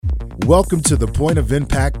Welcome to the Point of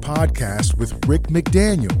Impact podcast with Rick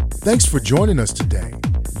McDaniel. Thanks for joining us today.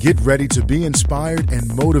 Get ready to be inspired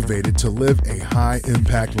and motivated to live a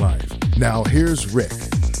high-impact life. Now, here's Rick.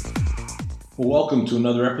 Well, welcome to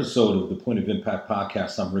another episode of the Point of Impact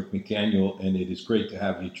podcast. I'm Rick McDaniel, and it is great to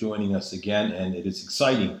have you joining us again, and it is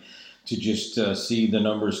exciting to just see the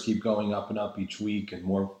numbers keep going up and up each week and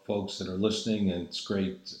more folks that are listening, and it's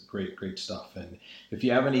great stuff. And if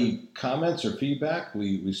you have any comments or feedback,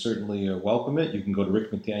 we certainly welcome it. You can go to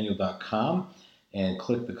rickmcdaniel.com and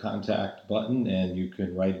click the contact button, and you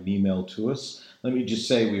can write an email to us. Let me just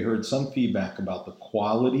say we heard some feedback about the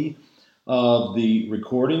quality of the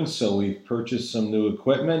recording, so we've purchased some new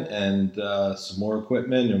equipment and some more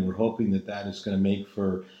equipment, and we're hoping that that is going to make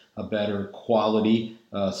for a better quality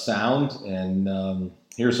sound, and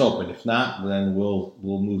here's hoping. If not, then we'll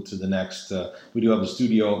move to the next. We do have a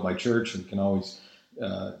studio at my church, and we can always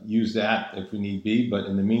use that if we need be, but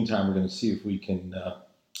in the meantime, we're going to see if we can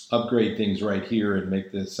upgrade things right here and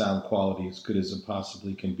make the sound quality as good as it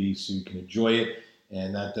possibly can be so you can enjoy it,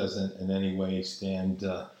 and that doesn't in any way stand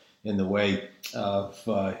in the way of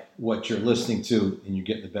what you're listening to, and you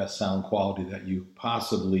get the best sound quality that you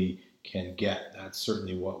possibly can get. That's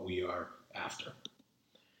certainly what we are after.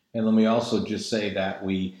 And let me also just say that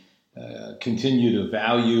we continue to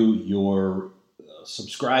value your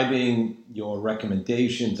subscribing, your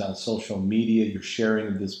recommendations on social media, your sharing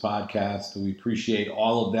of this podcast. We appreciate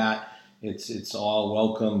all of that. It's all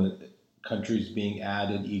welcome. Countries being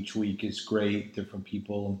added each week is great. Different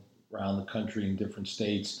people around the country in different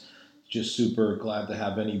states. Just super glad to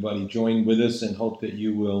have anybody join with us, and hope that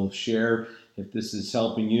you will share if this is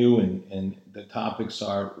helping you, and the topics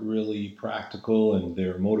are really practical and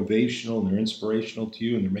they're motivational and they're inspirational to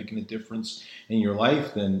you and they're making a difference in your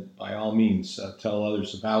life, then by all means tell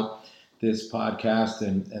others about this podcast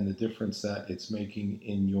and the difference that it's making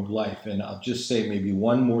in your life. And I'll just say maybe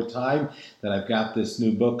one more time that I've got this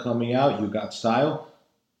new book coming out, You Got Style: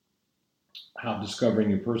 How Discovering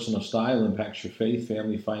Your Personal Style Impacts Your Faith,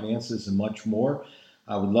 Family, Finances, and much more.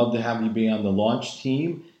 I would love to have you be on the launch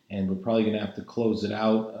team, and we're probably going to have to close it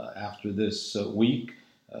out after this week.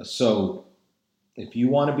 So if you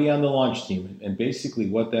want to be on the launch team, and basically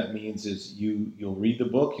what that means is you'll read the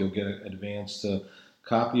book, you'll get an advanced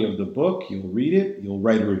copy of the book, you'll read it, you'll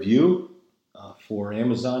write a review for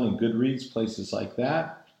Amazon and Goodreads, places like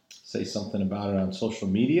that, say something about it on social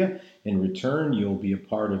media. In return, you'll be a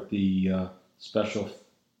part of the special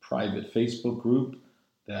private Facebook group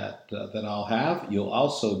that I'll have. You'll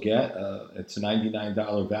also get, it's a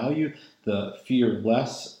 $99 value, the Fear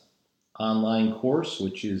Less online course,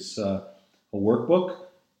 which is a workbook,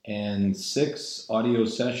 and 6 audio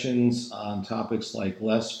sessions on topics like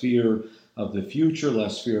less fear of the future,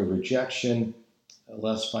 less fear of rejection,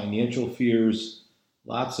 less financial fears,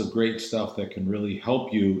 lots of great stuff that can really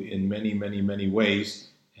help you in many, many, many ways.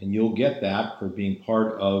 And you'll get that for being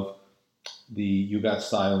part of the You Got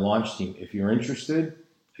Style launch team. If you're interested,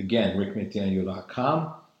 again,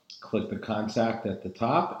 rickmcdaniel.com, click the contact at the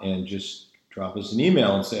top and just drop us an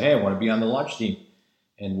email and say, hey, I want to be on the launch team.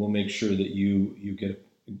 And we'll make sure that you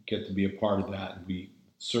get to be a part of that. And we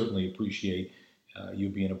certainly appreciate you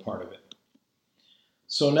being a part of it.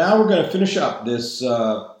 So now we're going to finish up this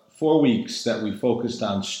 4 weeks that we focused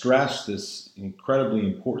on stress, this incredibly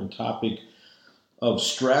important topic of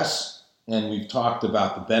stress. And we've talked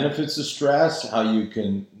about the benefits of stress, how you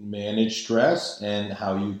can manage stress, and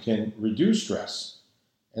how you can reduce stress.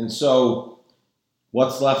 And so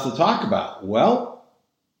what's left to talk about? Well,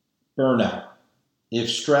 burnout. If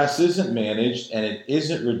stress isn't managed and it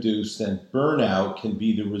isn't reduced, then burnout can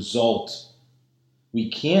be the result. We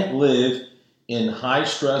can't live in high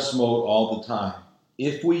stress mode all the time.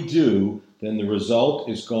 If we do, then the result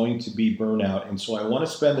is going to be burnout. And so I want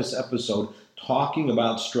to spend this episode talking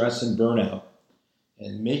about stress and burnout,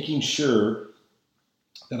 and making sure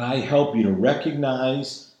that I help you to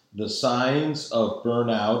recognize the signs of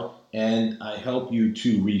burnout, and I help you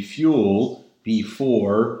to refuel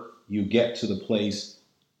before you get to the place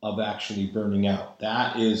of actually burning out.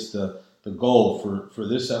 That is the goal for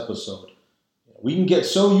this episode. We can get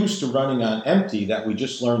so used to running on empty that we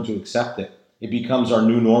just learn to accept it. It becomes our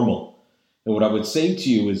new normal. And what I would say to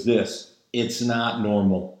you is this: it's not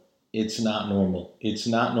normal. It's not normal. It's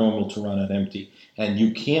not normal to run on empty. And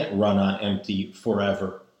you can't run on empty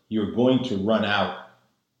forever. You're going to run out.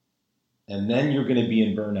 And then you're going to be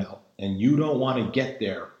in burnout. And you don't want to get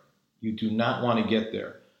there. You do not want to get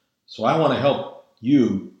there. So I want to help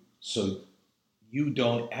you so you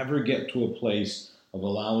don't ever get to a place of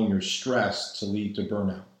allowing your stress to lead to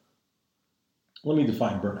burnout. Let me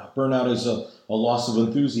define burnout. Burnout is a loss of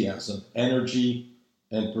enthusiasm, energy,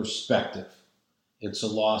 and perspective. It's a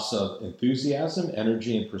loss of enthusiasm,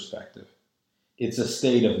 energy, and perspective. It's a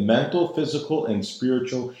state of mental, physical, and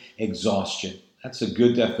spiritual exhaustion. That's a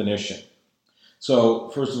good definition. So,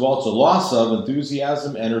 first of all, it's a loss of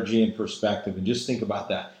enthusiasm, energy, and perspective. And just think about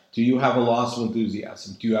that. Do you have a loss of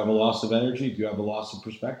enthusiasm? Do you have a loss of energy? Do you have a loss of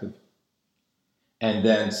perspective? And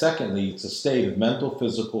then, secondly, it's a state of mental,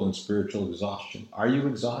 physical, and spiritual exhaustion. Are you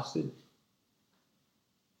exhausted?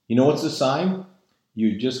 You know what's a sign?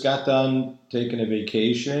 You just got done taking a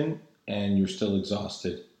vacation and you're still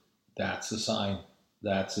exhausted. That's a sign.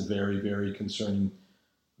 That's a very, very concerning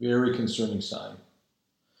sign.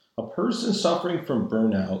 A person suffering from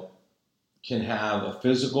burnout can have a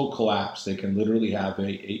physical collapse. They can literally have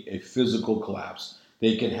a physical collapse.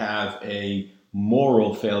 They can have a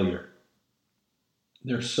moral failure.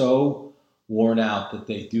 They're so worn out that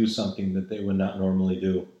they do something that they would not normally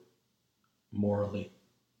do morally.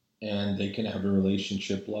 And they can have a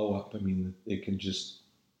relationship blow up. I mean, the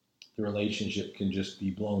relationship can just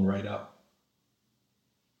be blown right up.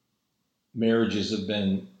 Marriages have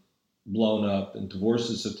been blown up and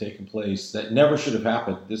divorces have taken place that never should have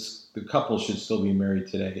happened. The couple should still be married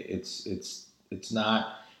today. It's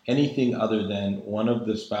not anything other than one of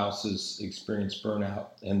the spouses experienced burnout,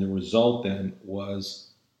 and the result then was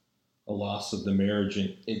a loss of the marriage.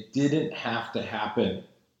 And it didn't have to happen.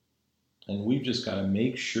 And we've just got to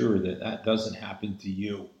make sure that that doesn't happen to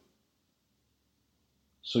you.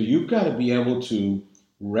 So you've got to be able to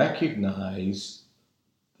recognize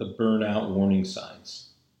the burnout warning signs.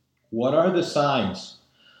 What are the signs?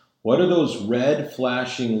 What are those red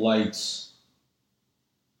flashing lights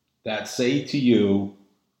that say to you,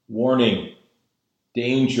 warning,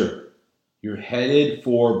 danger, you're headed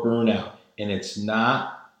for burnout, and it's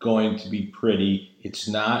not going to be pretty. It's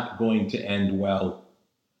not going to end well.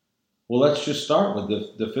 Well, let's just start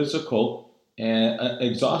with the physical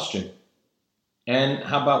exhaustion. And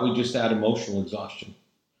how about we just add emotional exhaustion?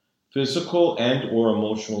 Physical and or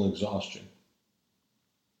emotional exhaustion.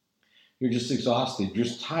 You're just exhausted. You're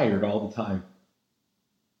just tired all the time.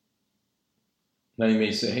 Now you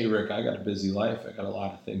may say, hey, Rick, I got a busy life. I got a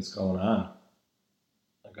lot of things going on.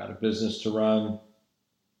 I got a business to run.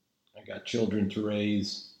 I got children to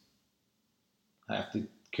raise. I have to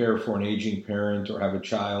care for an aging parent or have a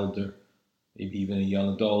child or maybe even a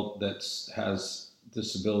young adult that has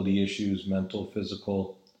disability issues, mental,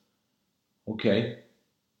 physical. Okay,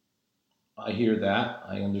 I hear that.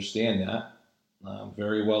 I understand that. I'm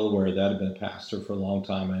very well aware of that. I've been a pastor for a long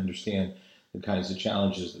time. I understand the kinds of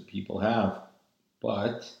challenges that people have.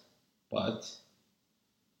 But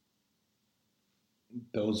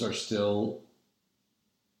those are still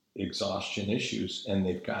exhaustion issues, and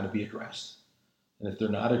they've got to be addressed. And if they're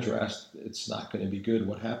not addressed, it's not going to be good.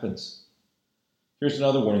 What happens? Here's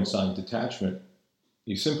another warning sign, detachment.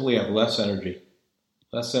 You simply have less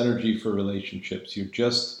energy for relationships.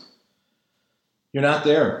 You're not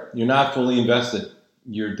there. You're not fully invested.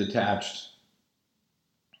 You're detached.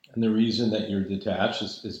 And the reason that you're detached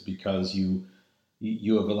is because you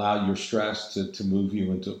have allowed your stress to move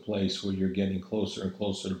you into a place where you're getting closer and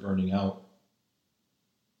closer to burning out.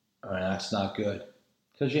 All right, that's not good.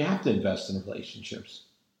 Because you have to invest in relationships.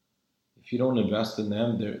 If you don't invest in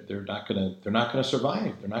them, they're not gonna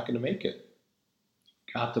survive. They're not gonna make it.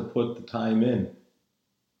 Got to put the time in,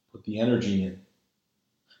 put the energy in.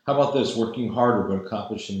 How about this? Working harder but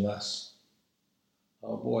accomplishing less.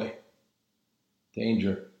 Oh boy,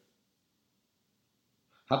 danger.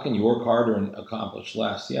 How can you work harder and accomplish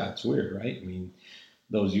less? Yeah, it's weird, right? I mean,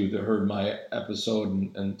 those of you that heard my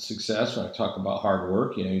episode and success, when I talk about hard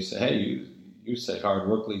work, you say, hey, you say hard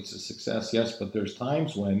work leads to success. Yes, but there's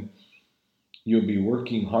times when you'll be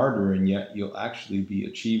working harder and yet you'll actually be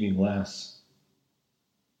achieving less.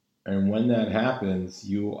 And when that happens,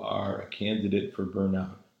 you are a candidate for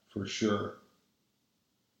burnout, for sure.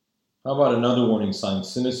 How about another warning sign?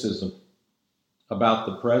 Cynicism about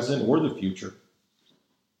the present or the future.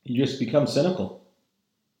 You just become cynical.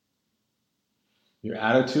 Your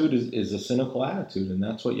attitude is a cynical attitude, and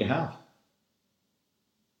that's what you have.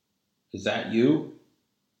 Is that you?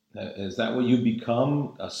 Is that what you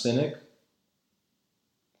become, a cynic?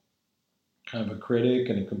 Kind of a critic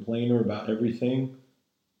and a complainer about everything?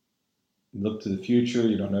 You look to the future,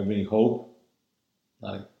 you don't have any hope,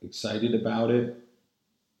 not excited about it.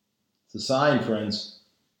 It's a sign, friends.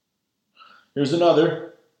 Here's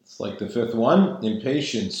another. It's like the fifth one,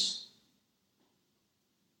 impatience.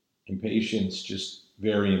 Impatience, just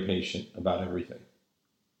very impatient about everything.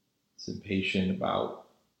 It's impatient about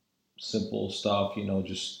simple stuff,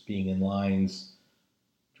 just being in lines,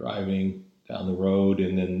 driving down the road,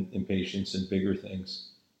 and then impatience in bigger things.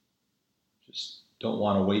 Just don't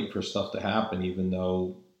want to wait for stuff to happen, even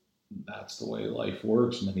though that's the way life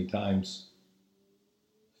works many times.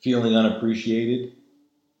 Feeling unappreciated,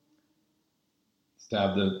 to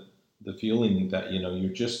have the feeling that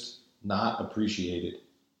you're just not appreciated.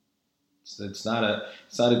 It's not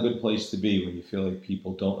a good place to be when you feel like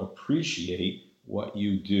people don't appreciate what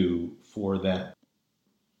you do for them.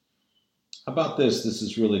 How about this? This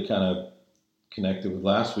is really kind of connected with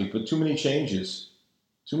last week, but too many changes,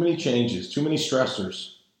 too many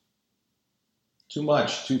stressors, too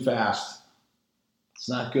much, too fast. It's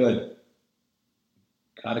not good.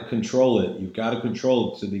 Got to control it. You've got to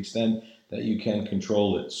control it to the extent that you can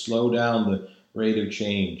control it. Slow down the rate of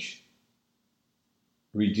change.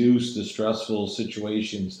 Reduce the stressful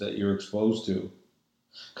situations that you're exposed to.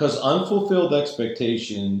 Because unfulfilled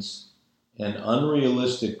expectations and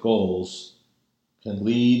unrealistic goals can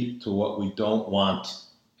lead to what we don't want,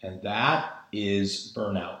 and that is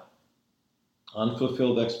burnout.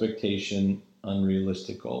 Unfulfilled expectation,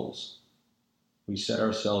 unrealistic goals. We set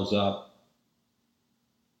ourselves up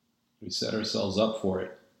for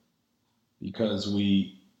it because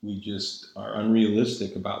we just are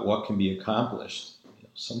unrealistic about what can be accomplished.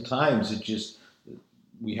 Sometimes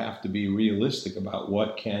we have to be realistic about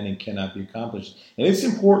what can and cannot be accomplished. And it's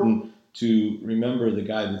important to remember the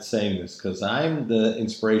guy that's saying this, because I'm the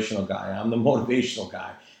inspirational guy. I'm the motivational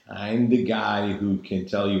guy. I'm the guy who can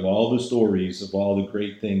tell you all the stories of all the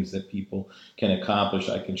great things that people can accomplish.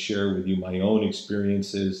 I can share with you my own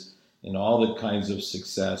experiences and all the kinds of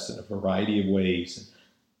success in a variety of ways, and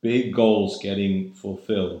big goals getting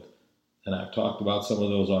fulfilled. And I've talked about some of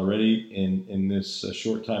those already in this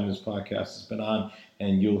short time this podcast has been on,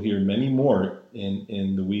 and you'll hear many more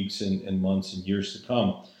in the weeks and months and years to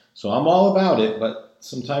come. So I'm all about it, but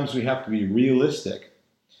sometimes we have to be realistic.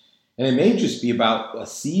 And it may just be about a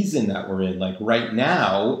season that we're in, like right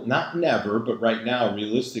now, not never, but right now,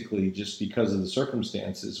 realistically, just because of the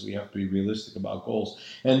circumstances, we have to be realistic about goals.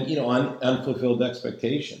 And, unfulfilled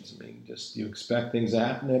expectations. I mean, just you expect things to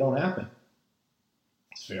happen, they don't happen.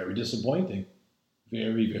 It's very disappointing.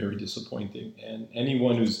 Very, very disappointing. And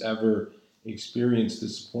anyone who's ever experienced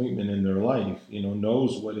disappointment in their life,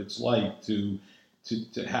 knows what it's like to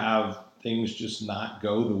have things just not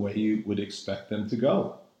go the way you would expect them to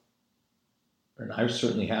go. And I've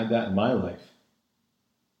certainly had that in my life.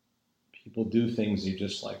 People do things you're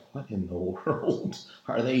just like, what in the world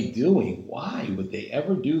are they doing? Why would they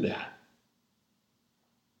ever do that?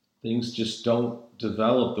 Things just don't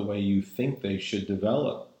develop the way you think they should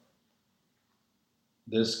develop.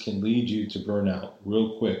 This can lead you to burnout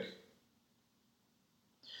real quick.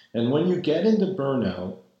 And when you get into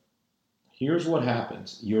burnout, here's what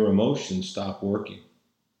happens. Your emotions stop working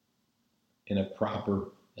in a proper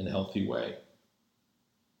and healthy way.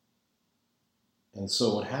 And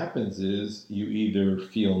so what happens is you either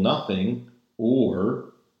feel nothing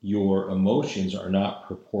or your emotions are not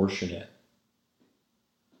proportionate.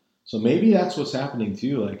 So maybe that's what's happening to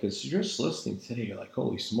you. Like, as you're just listening today, you're like,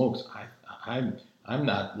 holy smokes, I'm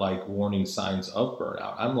not like warning signs of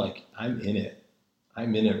burnout. I'm in it.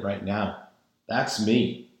 I'm in it right now. That's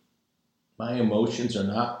me. My emotions are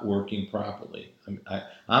not working properly.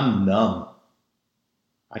 I'm numb.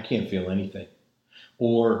 I can't feel anything.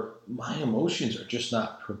 Or my emotions are just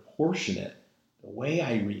not proportionate. The way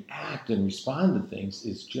I react and respond to things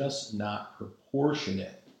is just not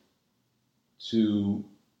proportionate to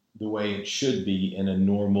the way it should be in a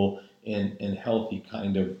normal and healthy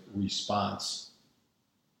kind of response.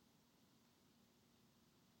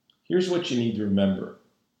 Here's what you need to remember.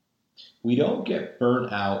 We don't get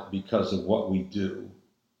burnt out because of what we do.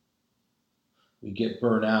 We get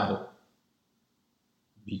burnt out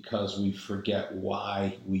because we forget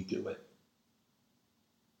why we do it.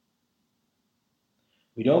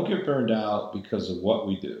 We don't get burned out because of what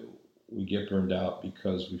we do. We get burned out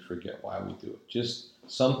because we forget why we do it. Just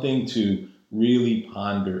something to really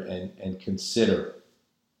ponder and consider.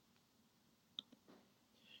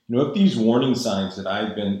 If these warning signs that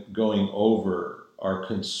I've been going over are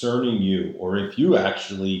concerning you, or if you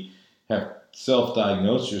actually have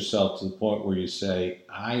self-diagnose yourself to the point where you say,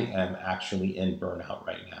 I am actually in burnout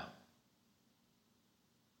right now,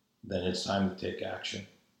 then it's time to take action.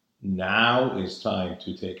 Now is time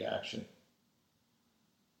to take action.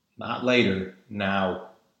 Not later, now.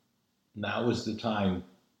 Now is the time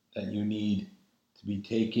that you need to be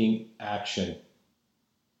taking action.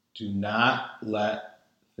 Do not let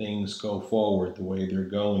things go forward the way they're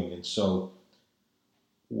going. And so,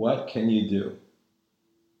 what can you do?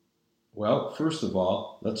 Well, first of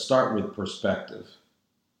all, let's start with perspective.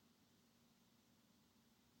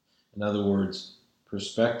 In other words,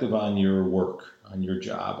 perspective on your work, on your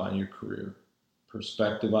job, on your career.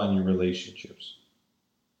 perspective on your relationships,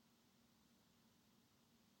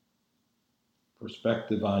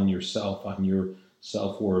 perspective on yourself, on your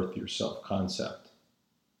self-worth, your self-concept.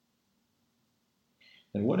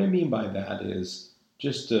 And what I mean by that is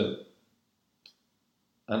just an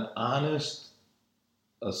honest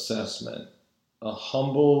assessment, a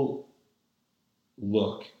humble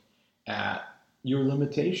look at your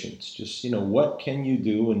limitations. Just, what can you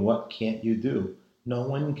do and what can't you do? No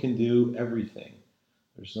one can do everything.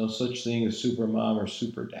 There's no such thing as super mom or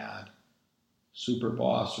super dad, super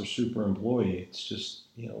boss or super employee. It's just,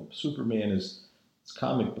 Superman it's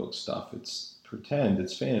comic book stuff. It's pretend,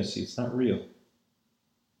 it's fantasy, it's not real.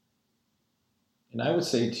 And I would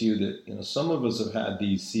say to you that, some of us have had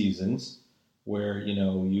these seasons where,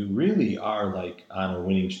 you really are like on a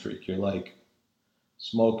winning streak. You're like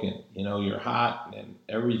smoking, you're hot and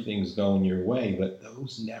everything's going your way, but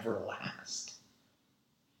those never last.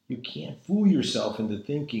 You can't fool yourself into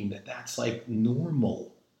thinking that that's like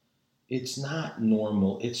normal. It's not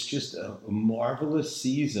normal. It's just a marvelous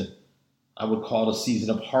season. I would call it a season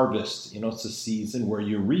of harvest. It's a season where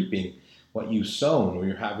you're reaping what you've sown, where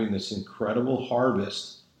you're having this incredible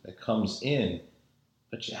harvest that comes in.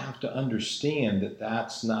 But you have to understand that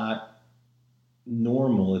that's not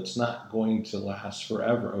normal. It's not going to last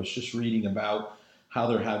forever. I was just reading about how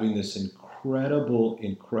they're having this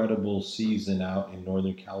incredible season out in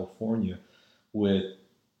Northern California with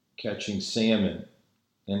catching salmon.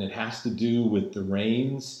 And it has to do with the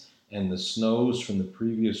rains and the snows from the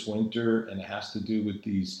previous winter, and it has to do with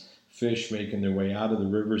these fish making their way out of the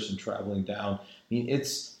rivers and traveling down. I mean,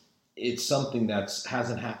 it's something that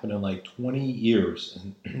hasn't happened in like 20 years,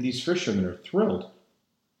 and these fishermen are thrilled,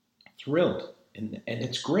 and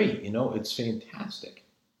it's great, it's fantastic.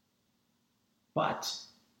 But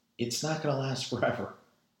it's not going to last forever.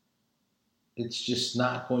 It's just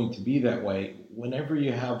not going to be that way. Whenever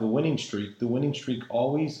you have the winning streak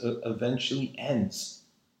always eventually ends.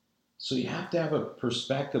 So you have to have a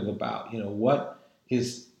perspective about, what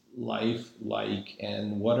is life like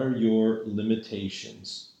and what are your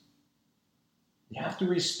limitations. You have to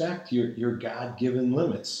respect your God-given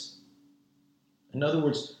limits. In other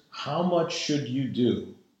words, how much should you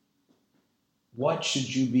do? What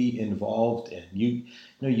should you be involved in?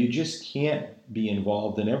 You just can't be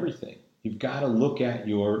involved in everything. You've got to look at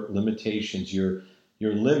your limitations, your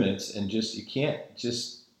limits, and you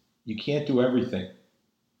can't do everything.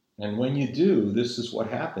 And when you do, this is what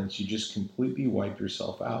happens. You just completely wipe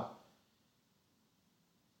yourself out.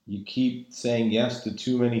 You keep saying yes to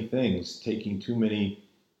too many things, taking too many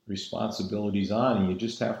responsibilities on, and you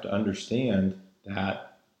just have to understand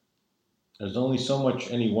that there's only so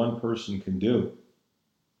much any one person can do.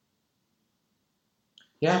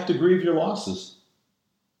 You have to grieve your losses.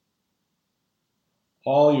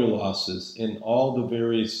 All your losses in all the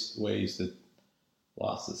various ways that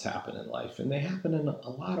losses happen in life. And they happen in a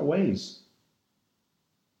lot of ways.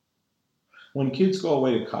 When kids go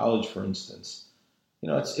away to college, for instance,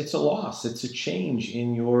 it's a loss. It's a change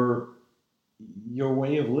in your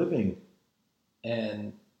way of living.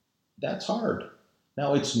 And that's hard.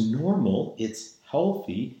 Now, it's normal, it's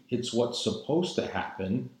healthy, it's what's supposed to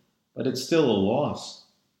happen, but it's still a loss.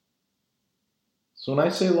 So when I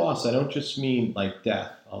say loss, I don't just mean like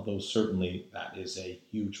death, although certainly that is a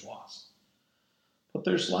huge loss. But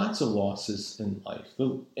there's lots of losses in life.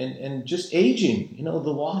 And just aging, the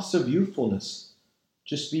loss of youthfulness.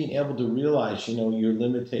 Just being able to realize, your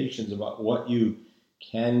limitations about what you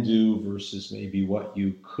can do versus maybe what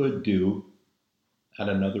you could do at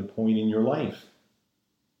another point in your life.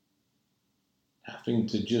 Having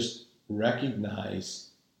to just recognize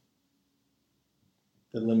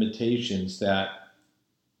the limitations that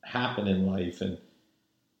happen in life, and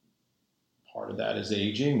part of that is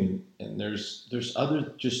aging, and there's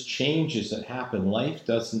other just changes that happen. Life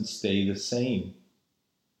doesn't stay the same.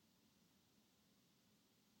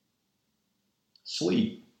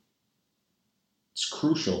 Sleep. It's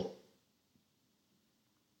crucial.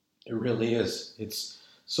 It really is. It's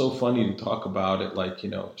so funny to talk about it like,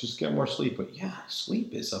 just get more sleep. But yeah,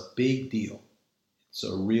 sleep is a big deal. It's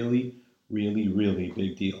a really, really, really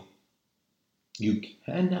big deal. You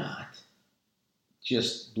cannot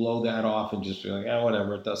just blow that off and just be like,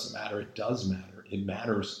 whatever, it doesn't matter. It does matter. It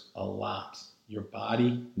matters a lot. Your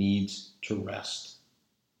body needs to rest.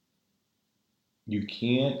 You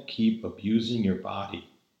can't keep abusing your body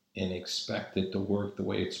and expect it to work the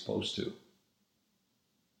way it's supposed to. You've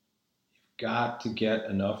got to get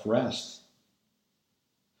enough rest.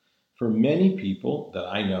 For many people that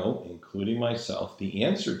I know, including myself, the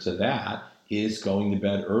answer to that is going to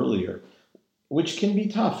bed earlier, which can be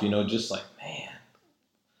tough, just like, man,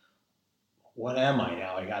 what am I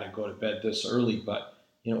now? I got to go to bed this early. But,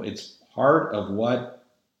 it's part of what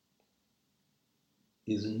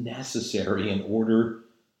is necessary in order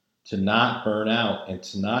to not burn out and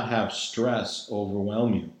to not have stress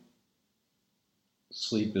overwhelm you.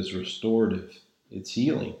 Sleep is restorative. It's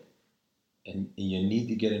healing. And you need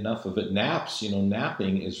to get enough of it. Naps,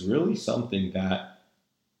 napping is really something that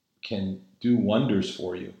can do wonders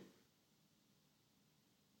for you.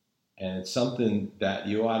 And it's something that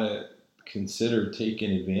you ought to consider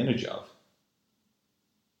taking advantage of.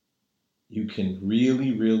 You can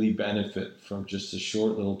really, really benefit from just a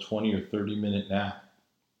short little 20 or 30-minute nap.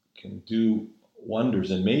 It can do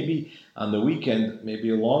wonders. And maybe on the weekend, maybe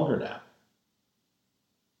a longer nap.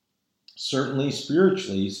 Certainly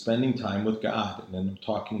spiritually, spending time with God. And then I'm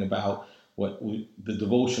talking about the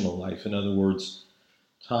devotional life. In other words,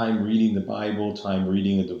 time reading the Bible, time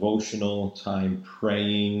reading a devotional, time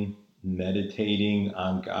praying, meditating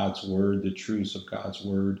on God's Word, the truths of God's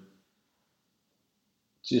Word.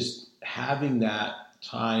 Just having that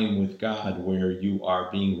time with God where you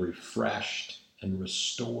are being refreshed and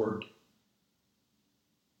restored,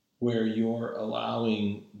 where you're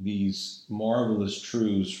allowing these marvelous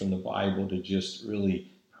truths from the Bible to just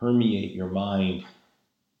really permeate your mind,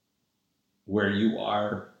 where you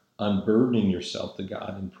are unburdening yourself to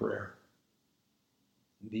God in prayer.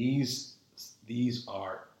 These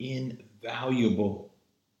are invaluable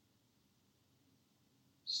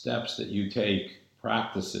steps that you take,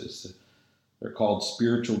 practices. They're called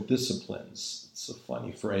spiritual disciplines. It's a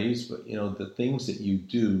funny phrase, but the things that you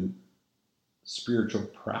do, spiritual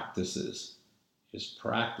practices, just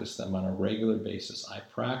practice them on a regular basis. I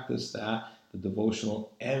practice the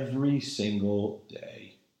devotional, every single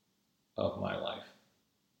day of my life.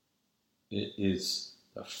 It is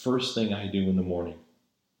the first thing I do in the morning.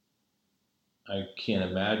 I can't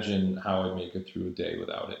imagine how I make it through a day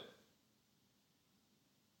without it.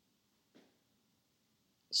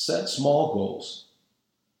 Set small goals.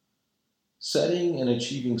 Setting and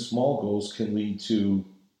achieving small goals can lead to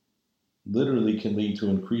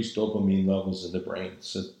increased dopamine levels in the brain.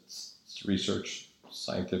 It's research,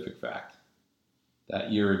 scientific fact,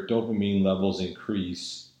 that your dopamine levels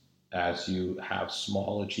increase as you have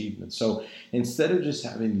small achievements. So instead of just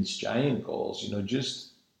having these giant goals,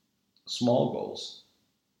 just small goals.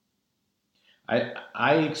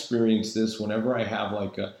 I experience this whenever I have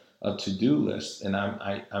like a to-do list, and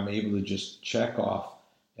I'm able to just check off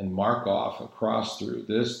and mark off and cross through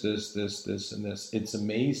this, and this. It's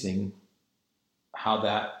amazing how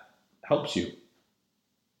that helps you.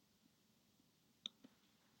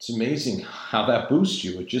 It's amazing how that boosts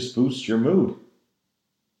you. It just boosts your mood.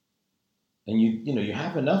 And you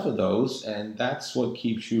have enough of those, and that's what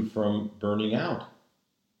keeps you from burning out.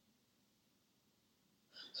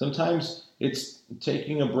 Sometimes it's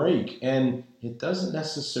taking a break, and it doesn't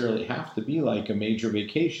necessarily have to be like a major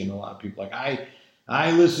vacation. A lot of people are like,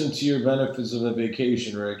 I listen to your benefits of a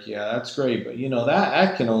vacation, Rick. Yeah, that's great. But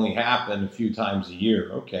that can only happen a few times a year.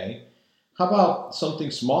 Okay. How about something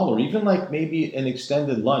smaller? Even like maybe an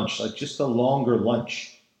extended lunch, like just a longer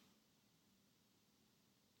lunch.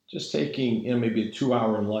 Just taking, maybe a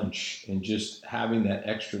 2-hour lunch and just having that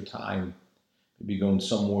extra time. Maybe going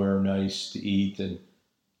somewhere nice to eat and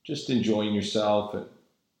just enjoying yourself and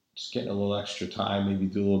just getting a little extra time. Maybe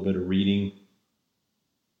do a little bit of reading.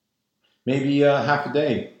 Maybe half a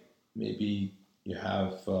day. Maybe you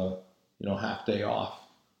have, half day off.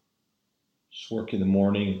 Just work in the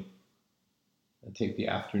morning and take the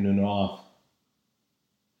afternoon off.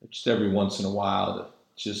 Just every once in a while, that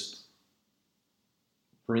just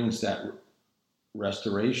brings that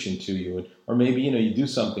restoration to you. Or maybe, you do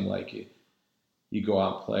something like you go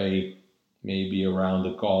out and play maybe a round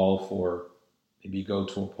of golf, or maybe you go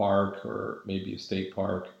to a park or maybe a state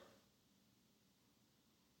park.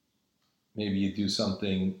 Maybe you do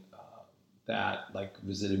something that, like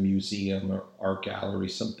visit a museum or art gallery,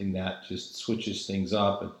 something that just switches things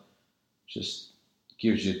up and just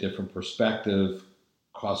gives you a different perspective,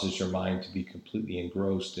 causes your mind to be completely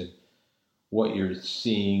engrossed in what you're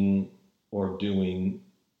seeing or doing.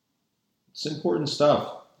 It's important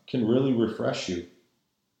stuff. It can really refresh you.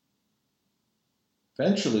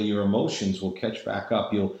 Eventually, your emotions will catch back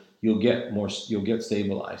up. You'll get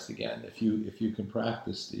stabilized again if you can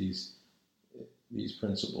practice these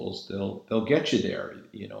principles. They'll get you there.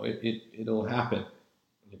 It'll happen.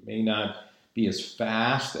 It may not be as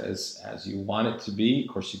fast as you want it to be.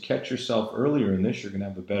 Of course, you catch yourself earlier in this, you're going to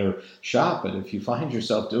have a better shot. But if you find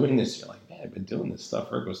yourself doing this, you're like, man, I've been doing this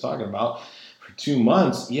stuff Rick was talking about for 2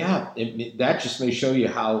 months. Yeah, that just may show you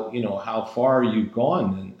how far you've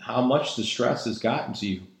gone and how much the stress has gotten to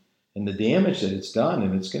you. and the damage that it's done,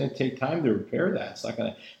 and it's going to take time to repair that. It's not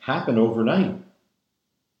going to happen overnight.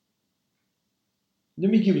 Let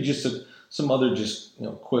me give you just some other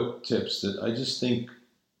quick tips that I just think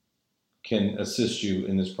can assist you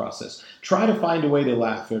in this process. Try to find a way to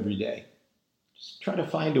laugh every day. Just try to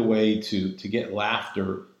find a way to get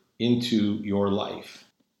laughter into your life.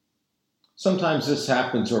 Sometimes this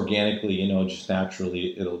happens organically, just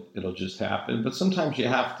naturally it'll just happen. But sometimes you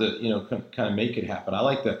have to, kind of make it happen. I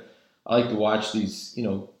like to watch these,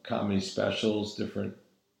 comedy specials, different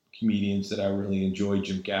comedians that I really enjoy.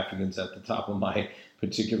 Jim Gaffigan's at the top of my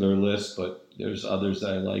particular list, but there's others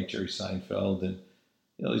that I like, Jerry Seinfeld, and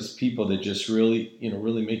these people that just really,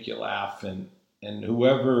 really make you laugh, and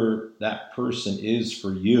whoever that person is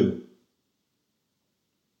for you,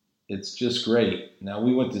 it's just great. Now,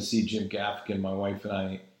 we went to see Jim Gaffigan, my wife and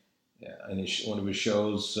I, in one of his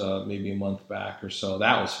shows maybe a month back or so.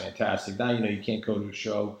 That was fantastic. Now, you can't go to a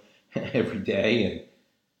show every day, and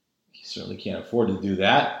you certainly can't afford to do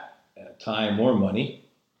that, time or money.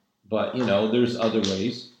 But, there's other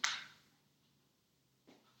ways.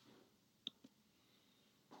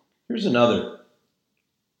 Here's another.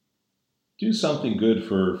 Do something good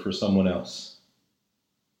for someone else.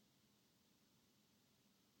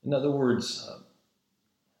 In other words,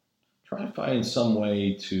 try to find some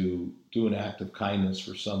way to do an act of kindness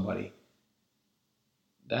for somebody.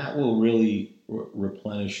 That will really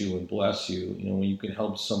replenish you and bless you, when you can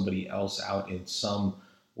help somebody else out in some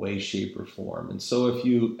way, shape, or form. And so if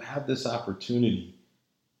you have this opportunity,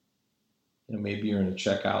 maybe you're in a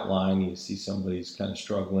checkout line, you see somebody's kind of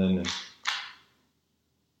struggling, and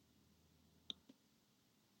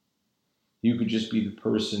you could just be the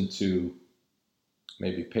person to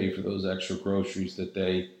maybe pay for those extra groceries that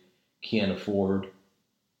they can't afford.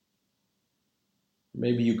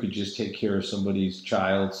 Maybe you could just take care of somebody's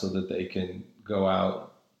child so that they can go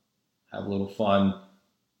out, have a little fun.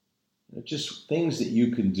 Just things that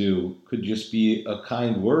you can do. Could just be a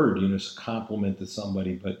kind word, just a compliment to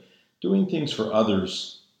somebody, but doing things for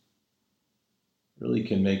others really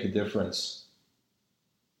can make a difference.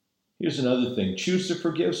 Here's another thing. Choose to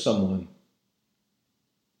forgive someone.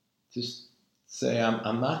 Just say,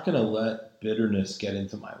 I'm not going to let bitterness get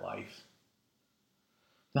into my life.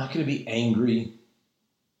 I'm not going to be angry.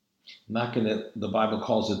 I'm not going to, the Bible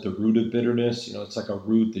calls it the root of bitterness. It's like a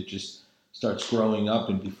root that just starts growing up,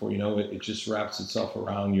 and before you know it, it just wraps itself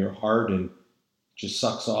around your heart and just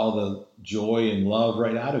sucks all the joy and love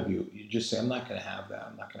right out of you. You just say, I'm not going to have that.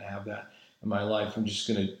 I'm not going to have that in my life. I'm just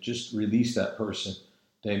going to just release that person.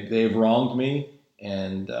 They've wronged me,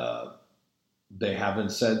 and they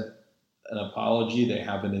haven't said an apology. They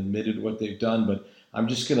haven't admitted what they've done, but I'm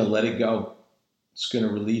just going to let it go. Just going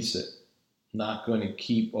to release it. Not going to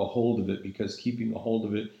keep a hold of it, because keeping a hold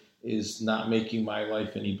of it is not making my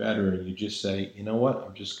life any better. And you just say, you know what?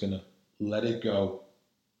 I'm just going to let it go.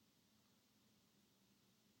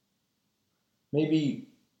 Maybe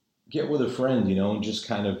get with a friend, and just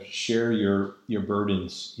kind of share your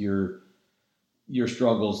burdens, your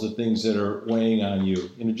struggles, the things that are weighing on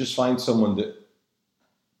you. Just find someone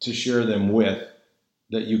to share them with,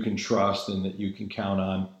 that you can trust and that you can count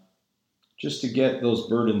on, just to get those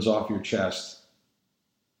burdens off your chest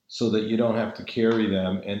so that you don't have to carry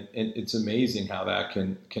them. And it's amazing how that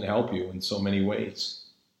can help you in so many ways.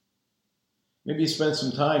 Maybe spend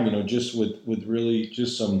some time, just with really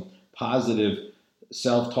just some positive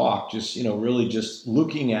self-talk, just, really just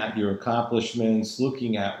looking at your accomplishments,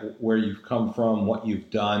 looking at where you've come from, what you've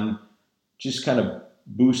done, just kind of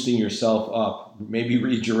boosting yourself up. Maybe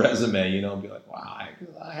read your resume, and be like, wow,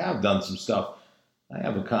 I have done some stuff. I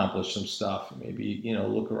have accomplished some stuff. Maybe,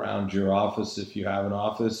 look around your office if you have an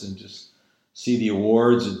office and just see the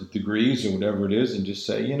awards or the degrees or whatever it is, and just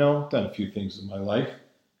say, I've done a few things in my life.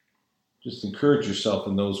 Just encourage yourself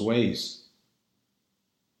in those ways.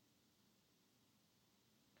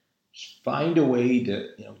 Just find a way to,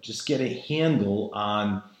 just get a handle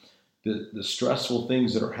on the stressful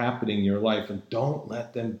things that are happening in your life, and don't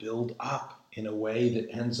let them build up in a way that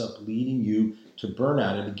ends up leading you to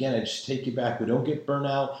burnout. And again, I just take you back. We don't get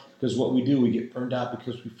burnout because what we do. We get burned out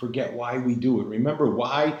because we forget why we do it. Remember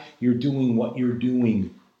why you're doing what you're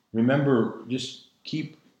doing. Remember, just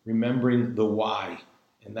keep remembering the why,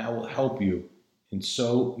 and that will help you in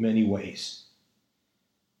so many ways.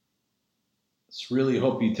 Just really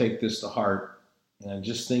hope you take this to heart. And I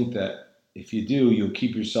just think that if you do, you'll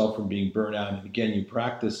keep yourself from being burnt out. And again, you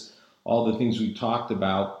practice all the things we talked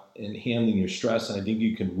about in handling your stress, and I think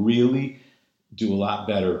you can really do a lot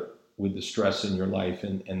better with the stress in your life.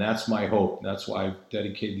 And that's my hope. That's why I've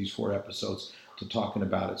dedicated these 4 episodes to talking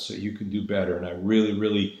about it, so you can do better. And I really,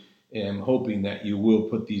 really am hoping that you will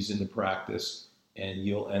put these into practice and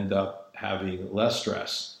you'll end up having less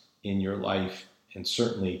stress in your life, and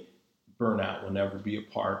certainly burnout will never be a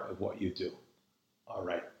part of what you do. All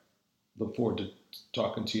right. Look forward to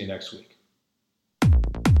talking to you next week.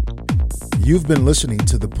 You've been listening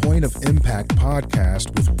to the Point of Impact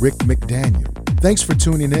podcast with Rick McDaniel. Thanks for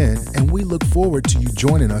tuning in, and we look forward to you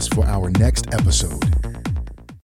joining us for our next episode.